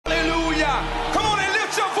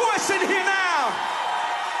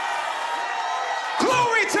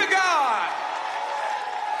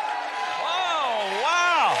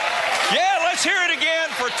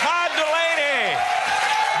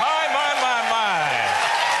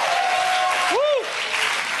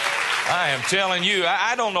am telling you,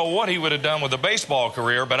 I don't know what he would have done with a baseball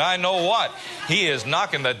career, but I know what. He is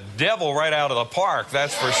knocking the devil right out of the park,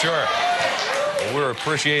 that's for sure. We're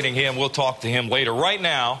appreciating him. We'll talk to him later. Right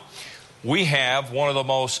now, we have one of the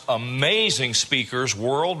most amazing speakers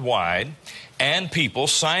worldwide and people,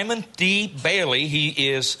 Simon D. Bailey. He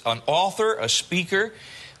is an author, a speaker,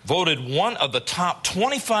 voted one of the top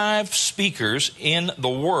 25 speakers in the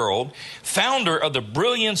world, founder of the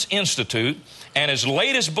Brilliance Institute, and his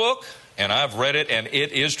latest book, and I've read it, and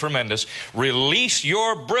it is tremendous, Release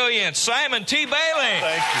Your Brilliance. Simon T. Bailey. Thank you.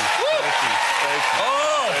 Thank you. Thank you. Oh.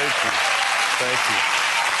 Thank you.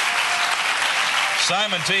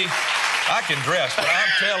 Simon T., I can dress, but I'm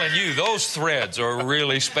telling you, those threads are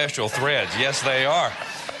really special threads. Yes, they are.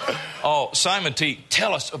 Oh, Simon T.,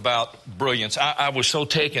 tell us about Brilliance. I was so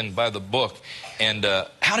taken by the book. And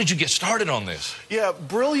how did you get started on this? Yeah,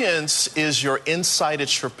 brilliance is your insight,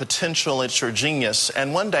 it's your potential, it's your genius.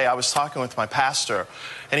 And one day I was talking with my pastor,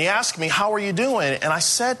 and he asked me, how are you doing? And I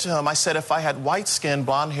said to him, if I had white skin,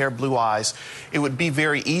 blonde hair, blue eyes, it would be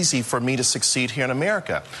very easy for me to succeed here in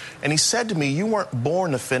America. And he said to me, you weren't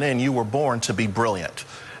born to fit in, you were born to be brilliant.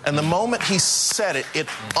 And the moment he said it, it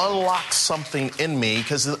unlocked something in me,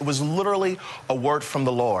 because it was literally a word from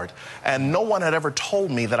the Lord. And no one had ever told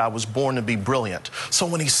me that I was born to be brilliant. So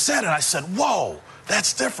when he said it, I said, whoa,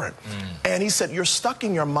 that's different. And he said, you're stuck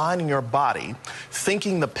in your mind and your body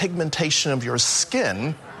thinking the pigmentation of your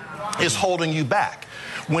skin is holding you back.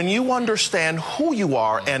 When you understand who you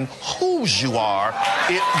are and whose you are,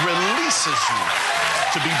 it releases you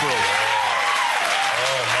to be brilliant.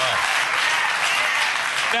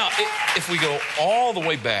 Now, if we go all the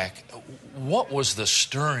way back, what was the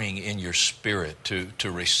stirring in your spirit to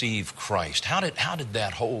receive Christ? How did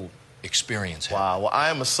that whole experience happen? Wow. Well, I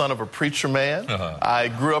am a son of a preacher man. I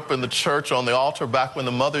grew up in the church on the altar back when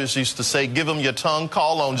the mothers used to say, give him your tongue,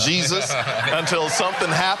 call on Jesus until something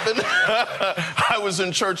happened. I was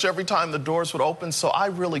in church every time the doors would open, so I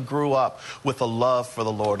really grew up with a love for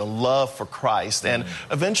the Lord, a love for Christ. And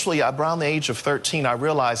eventually, around the age of 13, I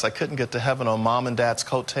realized I couldn't get to heaven on mom and dad's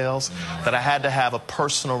coattails, that I had to have a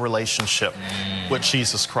personal relationship with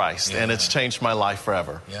Jesus Christ, and it's changed my life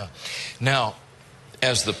forever. Yeah. Now,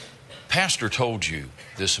 as the pastor told you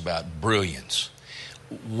this about brilliance,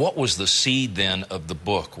 what was the seed then of the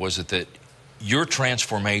book? Was it that your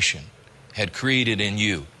transformation had created in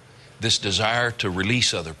you this desire to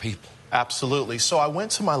release other people? Absolutely. So I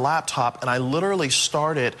went to my laptop and I literally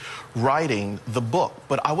started writing the book.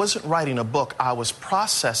 But I wasn't writing a book. I was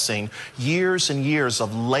processing years and years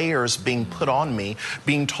of layers being put on me,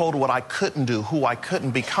 being told what I couldn't do, who I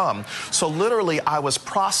couldn't become. So literally I was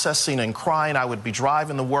processing and crying. I would be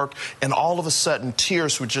driving to work and all of a sudden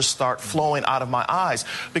tears would just start flowing out of my eyes,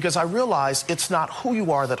 because I realized it's not who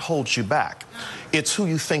you are that holds you back. It's who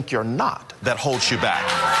you think you're not that holds you back.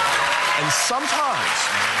 And sometimes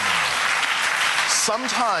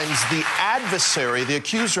the adversary, the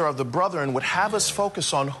accuser of the brethren, would have us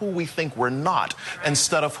focus on who we think we're not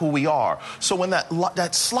instead of who we are. So when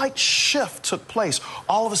that slight shift took place,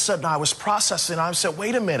 all of a sudden I was processing. I said,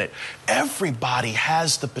 wait a minute, everybody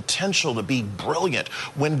has the potential to be brilliant.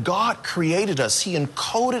 When God created us, he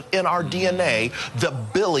encoded in our DNA the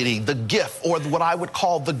ability, the gift, or what I would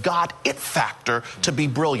call the God it factor to be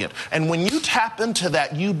brilliant. And when you tap into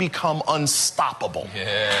that, you become unstoppable.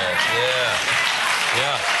 Yeah.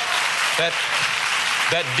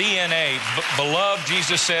 That DNA, beloved,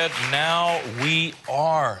 Jesus said, now we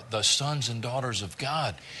are the sons and daughters of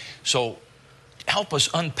God. So help us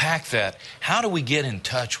unpack that. How do we get in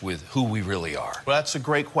touch with who we really are? Well, that's a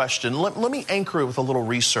great question. Let me anchor it with a little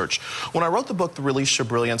research. When I wrote the book, The Release Your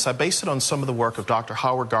Brilliance, I based it on some of the work of Dr.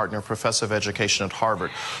 Howard Gardner, professor of education at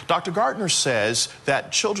Harvard. Dr. Gardner says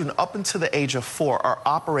that children up until the age of 4 are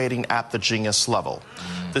operating at the genius level.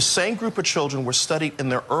 The same group of children were studied in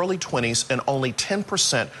their early 20s, and only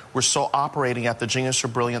 10% were still operating at the genius or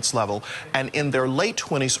brilliance level, and in their late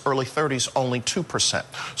 20s, early 30s, only 2%.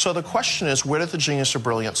 So the question is, where did the genius or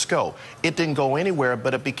brilliance go? It didn't go anywhere,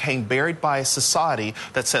 but it became buried by a society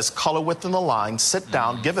that says color within the line, sit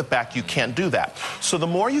down, give it back, you can't do that. So the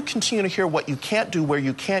more you continue to hear what you can't do, where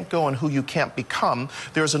you can't go, and who you can't become,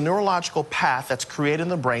 there's a neurological path that's created in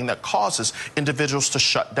the brain that causes individuals to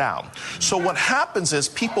shut down. So what happens is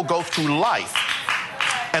people go through life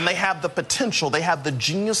and they have the potential, they have the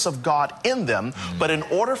genius of God in them, but in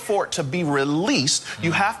order for it to be released,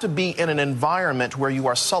 you have to be in an environment where you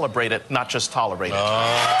are celebrated, not just tolerated. Now,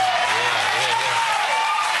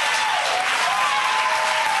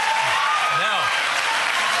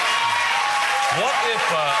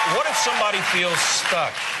 what if somebody feels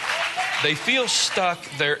stuck? They feel stuck,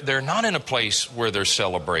 they're not in a place where they're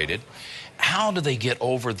celebrated, how do they get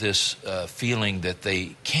over this feeling that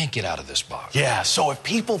they can't get out of this box? Yeah, so if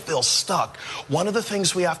people feel stuck, one of the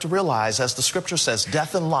things we have to realize, as the scripture says,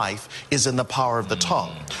 death and life is in the power of the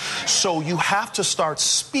tongue. So you have to start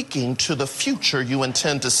speaking to the future you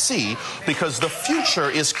intend to see, because the future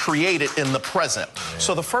is created in the present.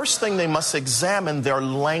 So the first thing, they must examine their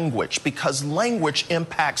language, because language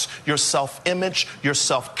impacts your self-image, your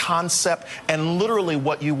self-concept, and literally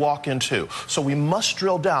what you walk into. So we must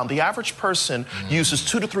drill down. The average person uses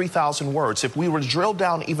 2,000 to 3,000 words. If we were to drill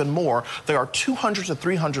down even more, there are 200 to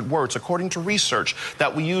 300 words, according to research,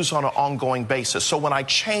 that we use on an ongoing basis. So when I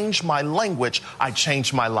change my language, I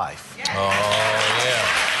change my life. Oh, yeah.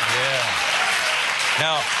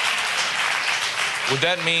 Now, would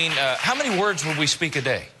that mean, how many words would we speak a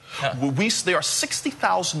day? There are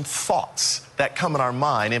 60,000 thoughts that come in our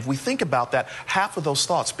mind. If we think about that, half of those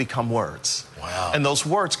thoughts become words. Wow. And those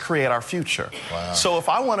words create our future. Wow. So if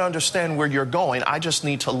I want to understand where you're going, I just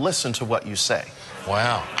need to listen to what you say.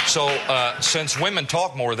 Wow. So since women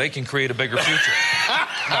talk more, they can create a bigger future.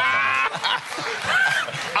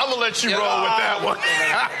 I'm going to let you roll with that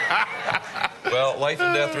one. Well, life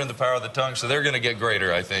and death are in the power of the tongue, so they're going to get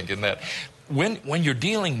greater, I think, in that. When you're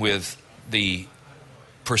dealing with the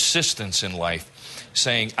persistence in life,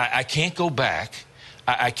 saying, I can't go back,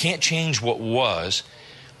 I can't change what was,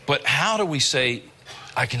 but how do we say,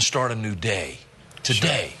 I can start a new day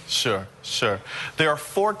today? Sure. There are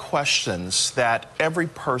 4 questions that every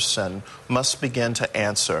person must begin to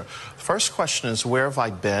answer. The first question is, where have I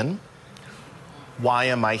been? Why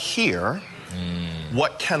am I here?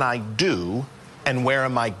 What can I do? And where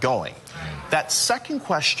am I going? That second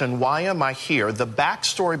question, why am I here? The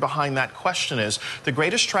backstory behind that question is, the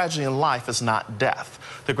greatest tragedy in life is not death.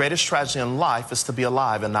 The greatest tragedy in life is to be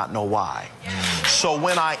alive and not know why. So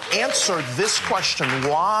when I answer this question,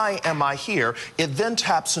 why am I here? It then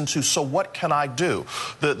taps into, so what can I do?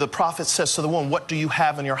 The prophet says to the woman, what do you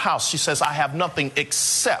have in your house? She says, I have nothing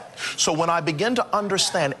except. So when I begin to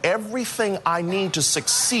understand everything I need to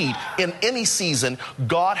succeed in any season,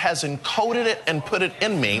 God has encoded it and put it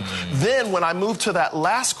in me. Then when I move to that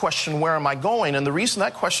last question, where am I going? And the reason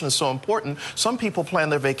that question is so important, some people plan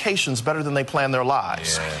their vacations better than they plan their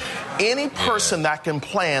lives. Any person that can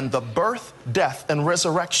plan the birth, death, and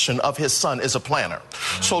resurrection of his son is a planner.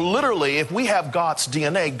 So literally, if we have God's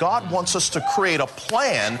DNA, God wants us to create a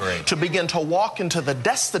plan to begin to walk into the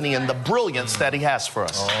destiny and the brilliance that he has for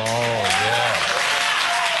us.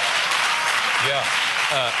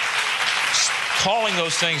 Calling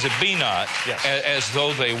those things that be not as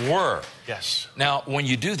though they were. Yes. Now, when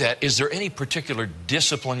you do that, is there any particular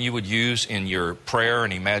discipline you would use in your prayer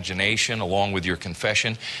and imagination along with your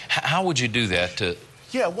confession? How would you do that?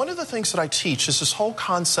 Yeah, one of the things that I teach is this whole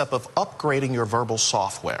concept of upgrading your verbal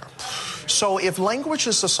software. So if language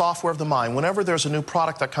is the software of the mind, whenever there's a new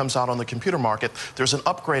product that comes out on the computer market, there's an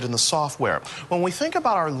upgrade in the software. When we think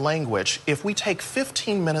about our language, if we take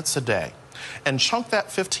 15 minutes a day, and chunk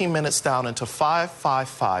that 15 minutes down into 5, 5,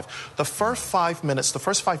 5. The first 5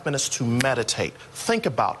 minutes to meditate. Think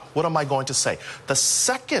about, what am I going to say? The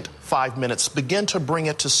second 5 minutes, begin to bring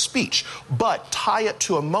it to speech, but tie it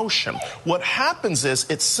to emotion. What happens is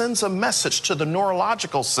it sends a message to the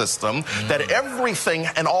neurological system that everything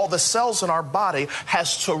and all the cells in our body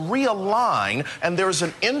has to realign, and there's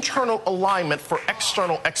an internal alignment for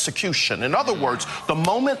external execution. In other words, the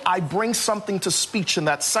moment I bring something to speech in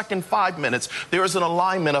that second 5 minutes, there is an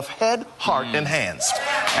alignment of head, heart, and hands.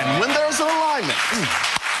 And when there's an alignment,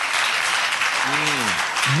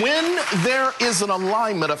 when there is an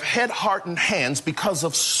alignment of head, heart, and hands because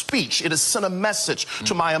of speech, it has sent a message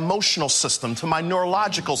to my emotional system, to my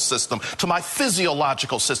neurological system, to my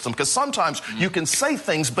physiological system. Because sometimes you can say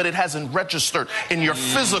things, but it hasn't registered in your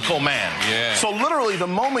physical man. So literally, the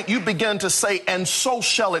moment you begin to say, and so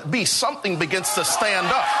shall it be, something begins to stand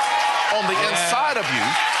up on the inside of you.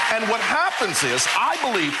 And what happens is, I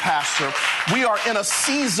believe, Pastor, we are in a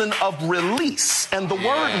season of release. And the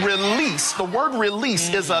word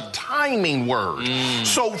release is a timing word.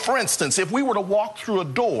 So, for instance, if we were to walk through a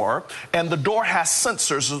door and the door has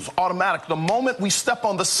sensors, it's automatic. The moment we step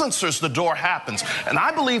on the sensors, the door happens. And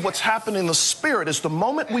I believe what's happening in the spirit is the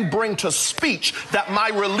moment we bring to speech that my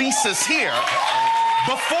release is here,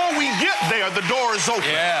 before we get there, the door is open.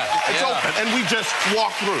 It's open, and we just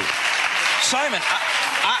walk through. Simon,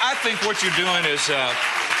 I think what you're doing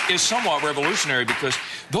is somewhat revolutionary, because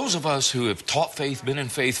those of us who have taught faith, been in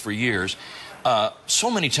faith for years, so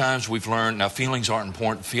many times we've learned, now feelings aren't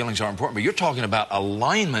important, but you're talking about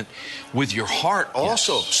alignment with your heart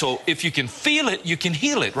also. So if you can feel it, you can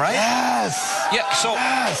heal it, right? So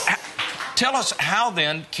tell us, how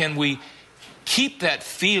then can we keep that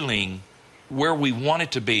feeling where we want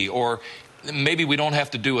it to be, or maybe we don't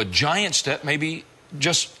have to do a giant step, maybe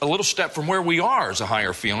just a little step from where we are is a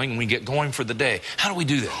higher feeling, and we get going for the day. How do we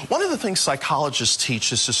do that? One of the things psychologists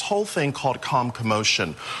teach is this whole thing called calm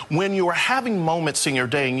commotion. When you are having moments in your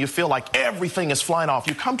day and you feel like everything is flying off,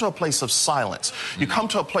 you come to a place of silence. You come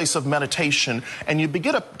to a place of meditation, and you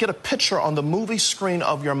get a picture on the movie screen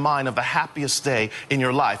of your mind of the happiest day in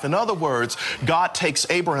your life. In other words, God takes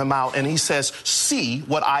Abraham out and he says, see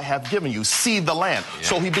what I have given you. See the land. Yeah.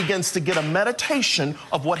 So he begins to get a meditation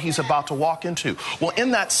of what he's about to walk into. Well,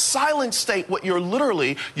 in that silent state, what you're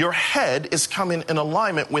literally, your head is coming in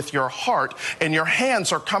alignment with your heart, and your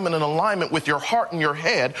hands are coming in alignment with your heart and your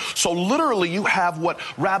head. So literally, you have what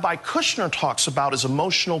Rabbi Kushner talks about as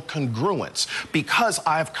emotional congruence, because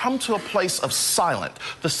I have come to a place of silent.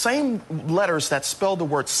 The same letters that spell the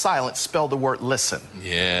word silent spell the word listen.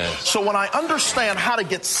 Yes. So when I understand how to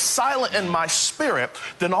get silent in my spirit,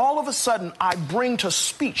 then all of a sudden I bring to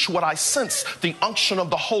speech what I sense the unction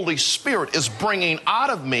of the Holy Spirit is bringing out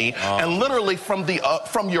of me, and literally from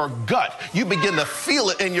your gut, you begin to feel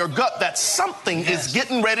it in your gut that something is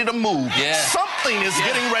getting ready to move. Something is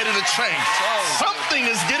getting ready to change. Something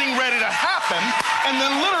is getting ready to happen, and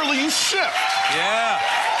then literally you shift.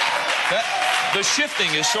 The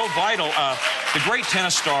shifting is so vital. The great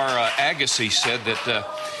tennis star Agassi said that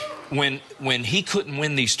when he couldn't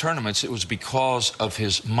win these tournaments, it was because of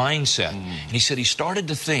his mindset. And he said he started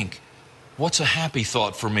to think, what's a happy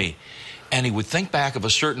thought for me? And he would think back of a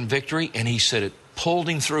certain victory, and he said it pulled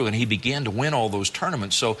him through, and he began to win all those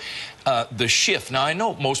tournaments. So the shift. Now, I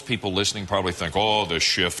know most people listening probably think, oh, the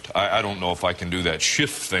shift. I don't know if I can do that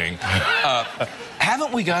shift thing.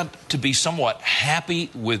 Haven't we got to be somewhat happy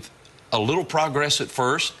with a little progress at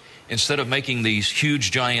first instead of making these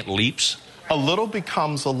huge, giant leaps? A little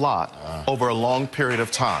becomes a lot over a long period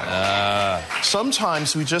of time.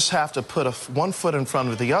 Sometimes we just have to put one foot in front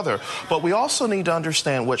of the other, but we also need to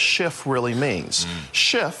understand what shift really means.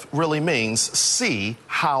 Shift really means see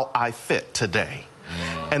how I fit today.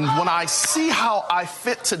 And when I see how I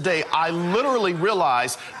fit today, I literally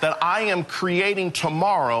realize that I am creating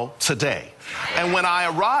tomorrow today. And when I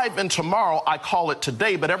arrive in tomorrow, I call it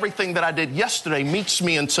today, but everything that I did yesterday meets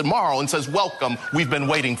me in tomorrow and says, welcome, we've been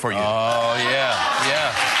waiting for you. Oh,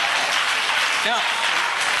 yeah. Now,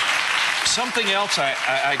 something else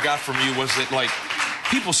I got from you was that, like,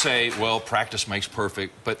 people say, well, practice makes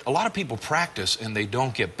perfect, but a lot of people practice and they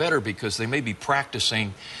don't get better because they may be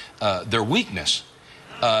practicing their weakness.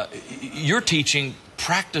 You're teaching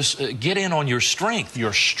practice, get in on your strength.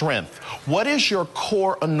 Your strength. What is your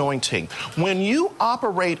core anointing? When you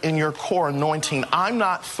operate in your core anointing, I'm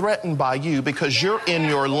not threatened by you because you're in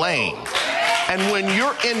your lane. And when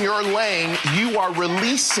you're in your lane, you are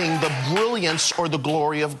releasing the brilliance or the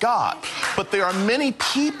glory of God. But there are many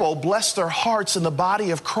people, bless their hearts, in the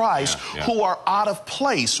body of Christ who are out of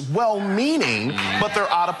place, well-meaning, but they're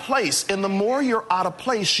out of place. And the more you're out of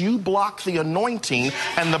place, you block the anointing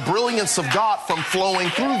and the brilliance of God from flowing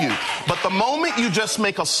through you. But the moment you just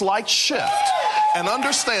make a slight shift and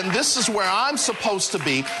understand this is where I'm supposed to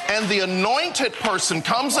be, and the anointed person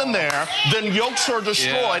comes in there, then yokes are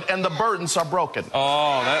destroyed and the burdens are broken.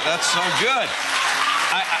 Oh, that's so good.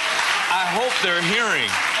 I hope they're hearing.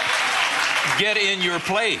 Get in your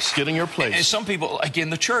place. Get in your place. And some people, like in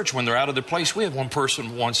the church, when they're out of their place, we had one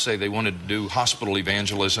person once say they wanted to do hospital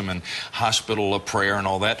evangelism and hospital prayer and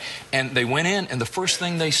all that. And they went in, and the first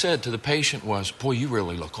thing they said to the patient was, boy, you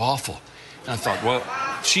really look awful. And I thought, well,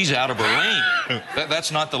 she's out of her lane.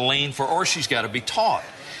 That's not the lane for, or she's got to be taught.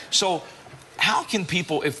 So how can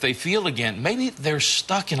people, if they feel again, maybe they're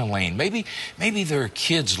stuck in a lane. Maybe there are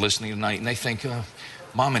kids listening tonight and they think,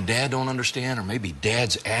 Mom and Dad don't understand, or maybe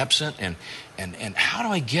Dad's absent, and how do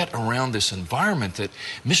I get around this environment that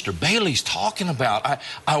Mr. Bailey's talking about?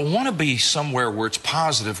 I want to be somewhere where it's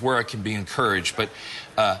positive, where I can be encouraged, but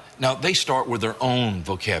now they start with their own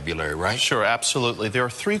vocabulary, right? Sure, absolutely. There are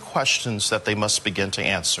 3 questions that they must begin to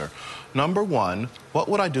answer. Number 1, what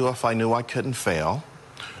would I do if I knew I couldn't fail?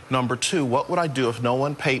 Number 2, what would I do if no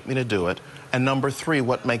one paid me to do it? And number 3,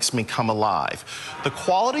 what makes me come alive? The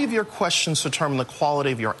quality of your questions determine the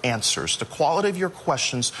quality of your answers. The quality of your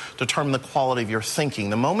questions determine the quality of your thinking.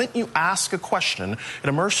 The moment you ask a question, it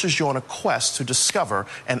immerses you on a quest to discover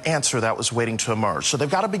an answer that was waiting to emerge. So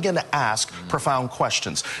they've got to begin to ask profound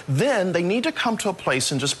questions. Then they need to come to a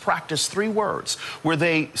place and just practice 3 words where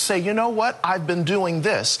they say, you know what, I've been doing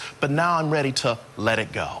this, but now I'm ready to let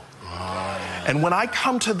it go. And when I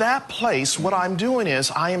come to that place, what I'm doing is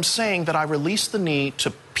I am saying that I release the need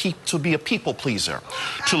to be a people pleaser,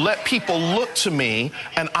 to let people look to me,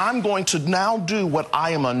 and I'm going to now do what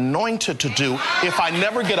I am anointed to do. If I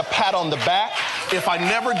never get a pat on the back, if I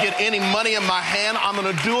never get any money in my hand, I'm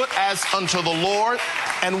going to do it as unto the Lord.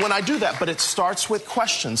 And when I do that, but it starts with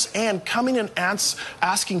questions, and coming and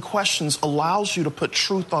asking questions allows you to put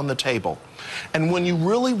truth on the table. And when you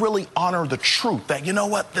really, really honor the truth that, you know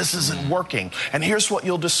what, this isn't working, and here's what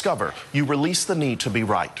you'll discover: you release the need to be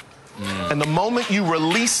right. And the moment you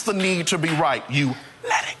release the need to be right, you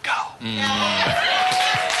let it go.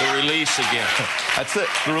 The release again. That's it,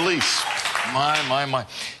 the release. My.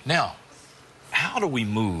 Now, how do we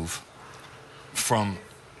move from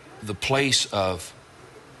the place of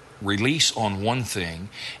release on one thing,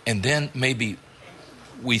 and then maybe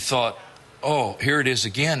we thought, oh, here it is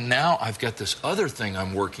again. Now I've got this other thing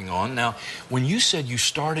I'm working on. Now, when you said you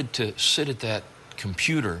started to sit at that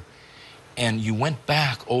computer and you went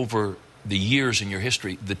back over the years in your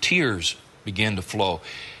history, the tears began to flow.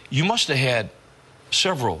 You must have had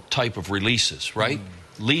several type of releases, right?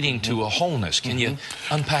 Leading to a wholeness. Can you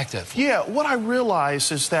unpack that for me? Yeah, what I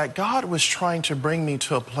realized is that God was trying to bring me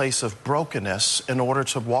to a place of brokenness in order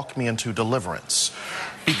to walk me into deliverance.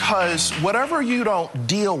 Because whatever you don't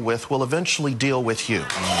deal with will eventually deal with you.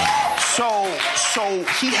 So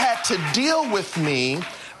he had to deal with me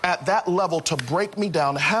at that level to break me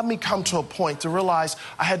down, to have me come to a point to realize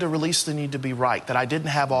I had to release the need to be right, that I didn't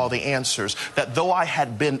have all the answers, that though I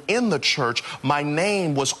had been in the church, my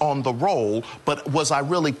name was on the roll, but was I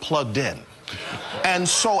really plugged in? And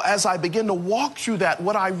so as I begin to walk through that,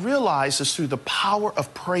 what I realize is through the power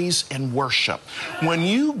of praise and worship. When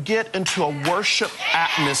you get into a worship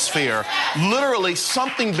atmosphere, literally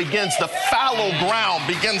something begins, the fallow ground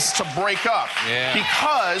begins to break up. Yeah.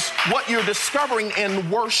 Because what you're discovering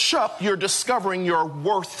in worship, you're discovering your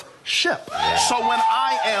worth. So when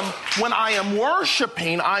I am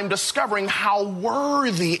worshiping, I'm discovering how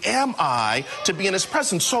worthy am I to be in his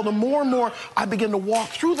presence. So the more and more I begin to walk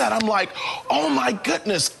through that, I'm like, oh my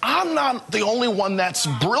goodness, I'm not the only one that's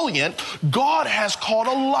brilliant. God has called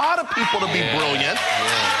a lot of people to be brilliant,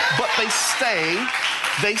 but they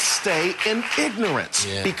stay in ignorance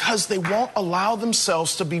because they won't allow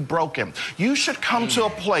themselves to be broken. You should come to a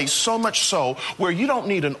place, so much so, where you don't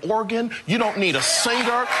need an organ, you don't need a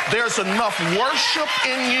singer. There's enough worship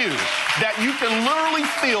in you that you can literally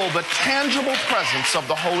feel the tangible presence of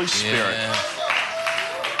the Holy Spirit.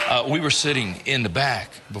 We were sitting in the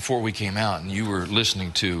back before we came out, and you were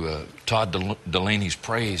listening to Todd Delaney's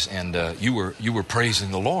praise, and you were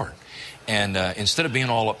praising the Lord. And instead of being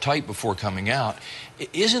all uptight before coming out,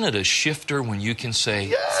 isn't it a shifter when you can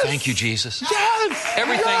say, thank you, Jesus? Yes!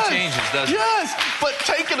 Everything changes, doesn't it? Yes, but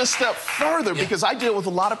take it a step further, because I deal with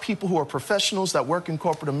a lot of people who are professionals that work in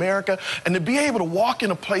corporate America, and to be able to walk in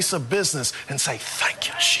a place of business and say, thank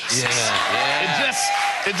you, Jesus.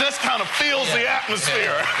 It just kind of fills the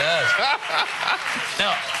atmosphere. It does.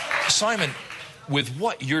 Now, Simon, with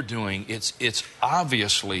what you're doing, it's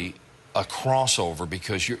obviously a crossover,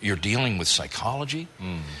 because you're dealing with psychology,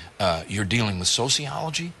 you're dealing with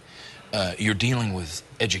sociology, you're dealing with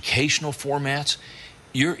educational formats,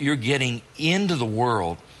 you're getting into the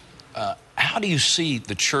world. How do you see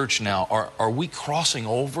the church now? Are we crossing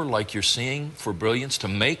over like you're seeing for Brilliance to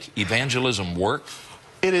make evangelism work?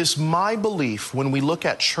 It is my belief, when we look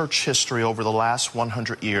at church history over the last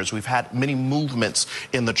 100 years, we've had many movements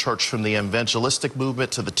in the church, from the evangelistic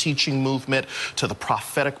movement to the teaching movement to the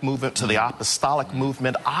prophetic movement to the apostolic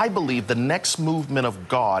movement. I believe the next movement of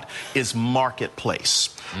God is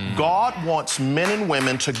marketplace. God wants men and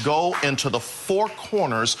women to go into the four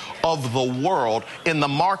corners of the world in the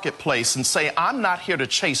marketplace and say, I'm not here to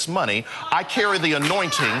chase money. I carry the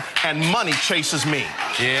anointing, and money chases me.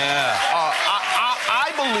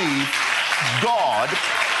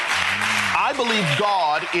 I believe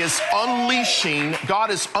God is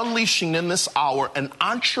unleashing in this hour an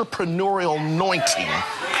entrepreneurial anointing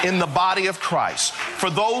in the body of Christ. For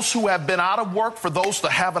those who have been out of work, for those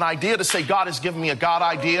that have an idea, to say, God has given me a God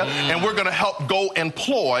idea, and we're going to help go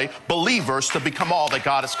employ believers to become all that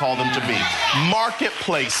God has called them to be.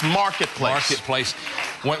 Marketplace.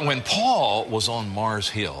 When Paul was on Mars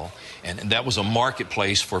Hill, and that was a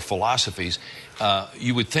marketplace for philosophies,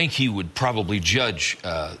 you would think he would probably judge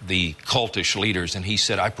the cultish leaders, and he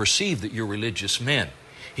said, I perceive that you're religious men.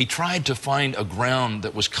 He tried to find a ground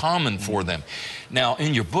that was common for them. Now,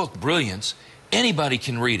 in your book, Brilliance, anybody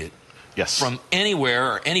can read it. Yes. From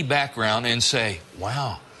anywhere or any background and say,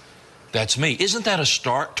 wow, that's me. Isn't that a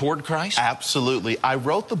start toward Christ? Absolutely. I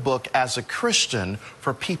wrote the book as a Christian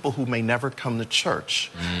for people who may never come to church,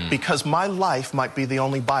 because my life might be the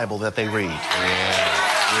only Bible that they read.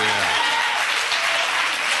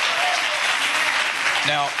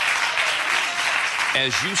 Now,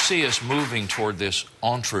 as you see us moving toward this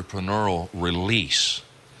entrepreneurial release,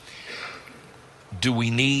 do we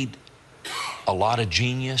need a lot of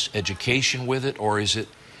genius, education with it, or is it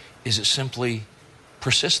simply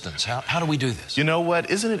persistence? How do we do this? You know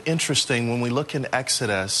what? Isn't it interesting when we look in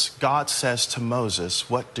Exodus, God says to Moses,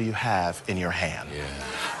 what do you have in your hand? Yeah.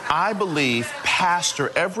 I believe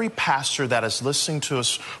every pastor that is listening to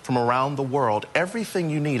us from around the world, everything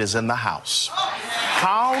you need is in the house.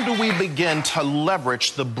 How do we begin to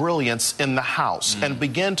leverage the brilliance in the house and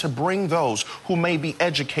begin to bring those who may be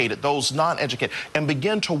educated, those non-educated, and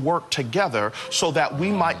begin to work together so that we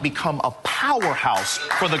might become a powerhouse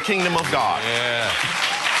for the kingdom of God?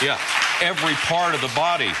 Yeah. Every part of the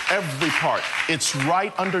body. Every part. It's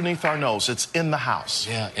right underneath our nose. It's in the house.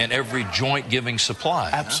 Yeah, and every joint giving supply.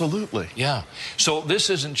 Absolutely. Huh? Yeah. So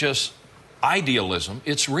this isn't just idealism,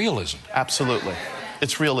 it's realism. Absolutely.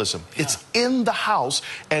 It's realism. Yeah. It's in the house,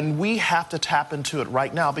 and we have to tap into it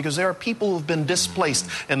right now because there are people who've been displaced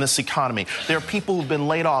in this economy. There are people who've been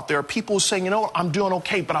laid off. There are people who are saying, you know what, I'm doing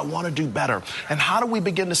okay, but I want to do better. And how do we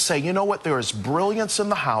begin to say, you know what, there is brilliance in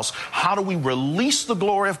the house. How do we release the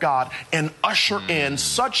glory of God and usher in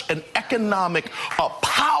such an economic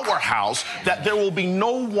powerhouse that there will be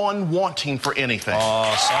no one wanting for anything?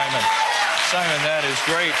 Oh, Simon, that is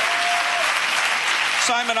great.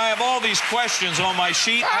 Simon, I have all these questions on my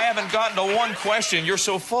sheet. I haven't gotten to one question. You're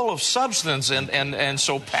so full of substance and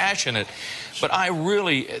so passionate. But I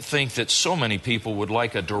really think that so many people would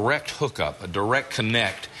like a direct hookup, a direct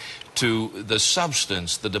connect to the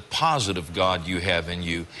substance, the deposit of God you have in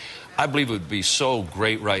you. I believe it would be so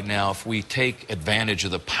great right now if we take advantage of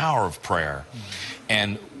the power of prayer.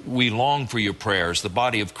 And we long for your prayers. The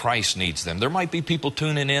body of Christ needs them. There might be people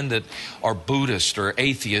tuning in that are Buddhist or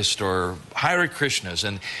atheist or Hare Krishnas,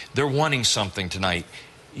 and they're wanting something tonight.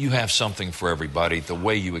 You have something for everybody, the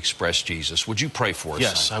way you express Jesus. Would you pray for us?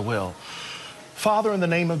 Yes, Simon? I will. Father, in the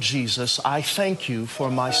name of Jesus, I thank you for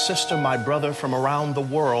my sister, my brother from around the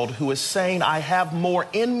world who is saying, I have more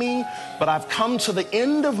in me, but I've come to the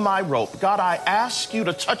end of my rope. God, I ask you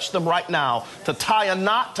to touch them right now, to tie a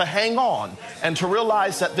knot, to hang on, and to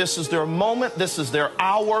realize that this is their moment, this is their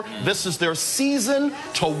hour, this is their season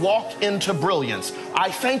to walk into brilliance. I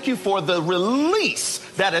thank you for the release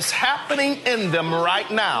that is happening in them right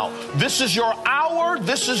now. This is your hour,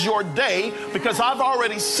 this is your day, because I've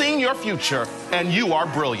already seen your future, and you are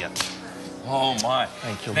brilliant. Oh, my.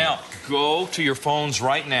 Thank you, now, go to your phones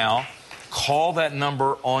right now. Call that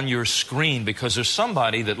number on your screen because there's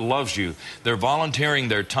somebody that loves you. They're volunteering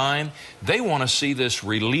their time. They want to see this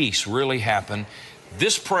release really happen.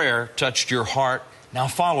 This prayer touched your heart. Now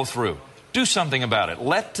follow through. Do something about it.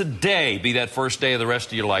 Let today be that first day of the rest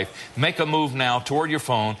of your life. Make a move now toward your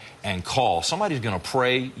phone and call. Somebody's going to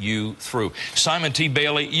pray you through. Simon T.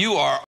 Bailey, you are